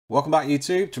Welcome back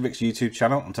YouTube to Rick's YouTube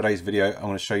channel. On today's video I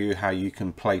want to show you how you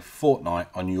can play Fortnite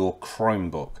on your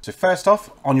Chromebook. So first off,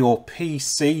 on your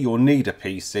PC you'll need a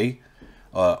PC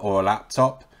or a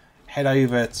laptop. Head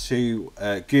over to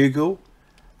Google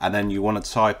and then you want to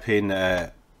type in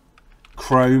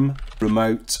Chrome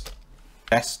Remote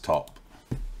Desktop.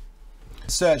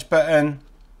 Search button,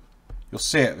 you'll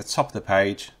see it at the top of the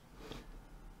page.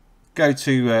 Go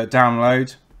to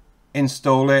download,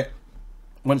 install it.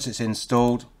 Once it's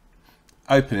installed,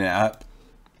 open it up.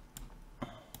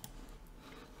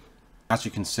 As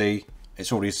you can see,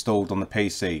 it's already installed on the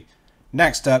PC.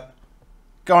 Next up,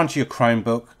 go onto your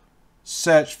Chromebook,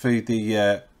 search for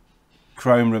the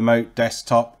Chrome Remote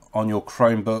Desktop on your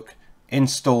Chromebook,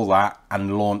 install that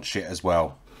and launch it as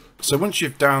well. So once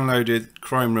you've downloaded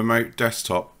Chrome Remote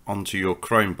Desktop onto your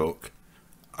Chromebook,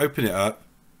 open it up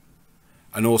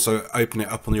and also open it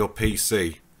up on your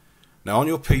PC. Now on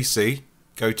your PC,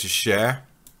 go to share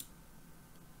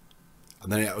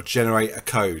and then it will generate a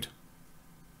code.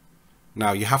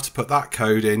 Now you have to put that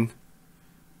code in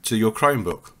to your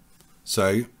Chromebook.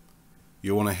 So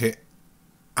you want to hit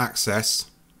access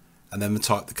and then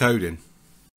type the code in.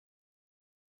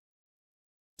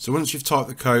 So once you've typed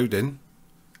the code in,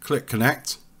 click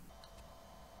connect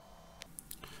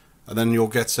and then you'll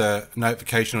get a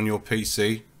notification on your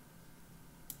PC.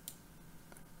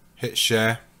 Hit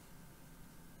share.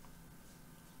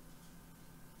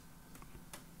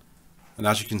 And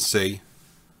as you can see,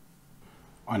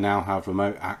 I now have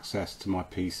remote access to my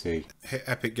PC. Hit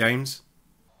Epic Games.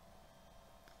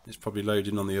 It's probably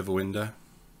loading on the other window.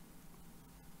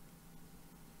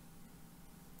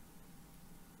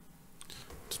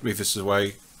 Just move this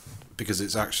away because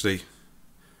it's actually,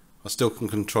 I still can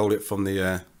control it from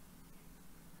the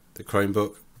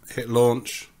Chromebook. Hit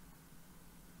launch.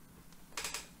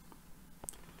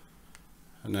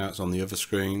 And now it's on the other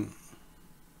screen.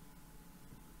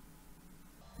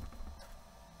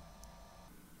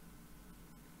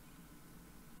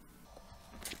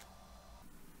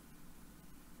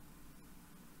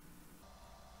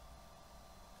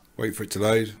 Wait for it to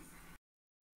load.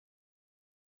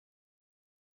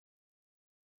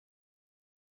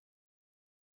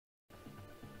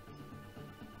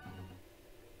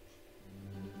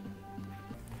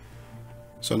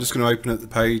 So I'm just going to open up the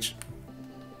page.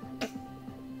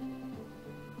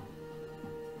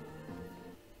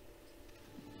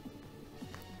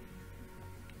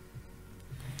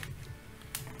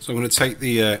 So I'm going to take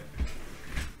the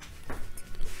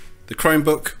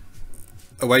Chromebook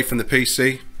away from the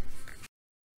PC.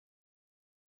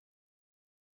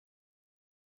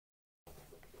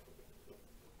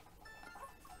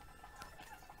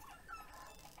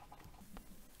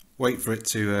 Wait for it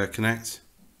to connect.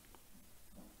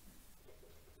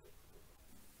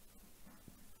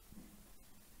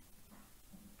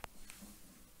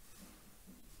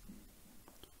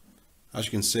 As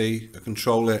you can see, I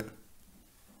control it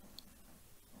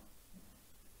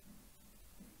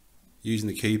using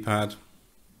the keypad.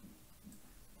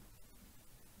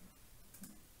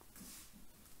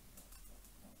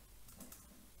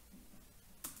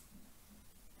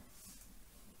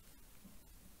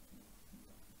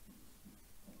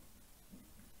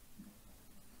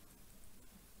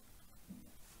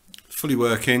 Fully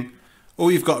working.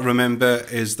 All you've got to remember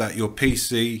is that your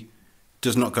PC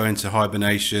does not go into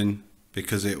hibernation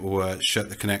because it will shut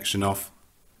the connection off,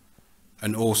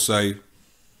 and also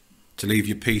to leave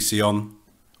your PC on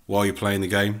while you're playing the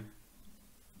game.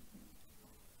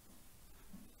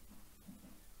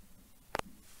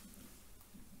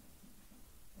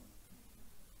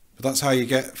 But that's how you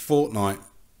get Fortnite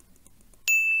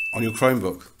on your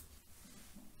Chromebook.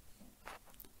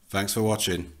 Thanks for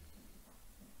watching.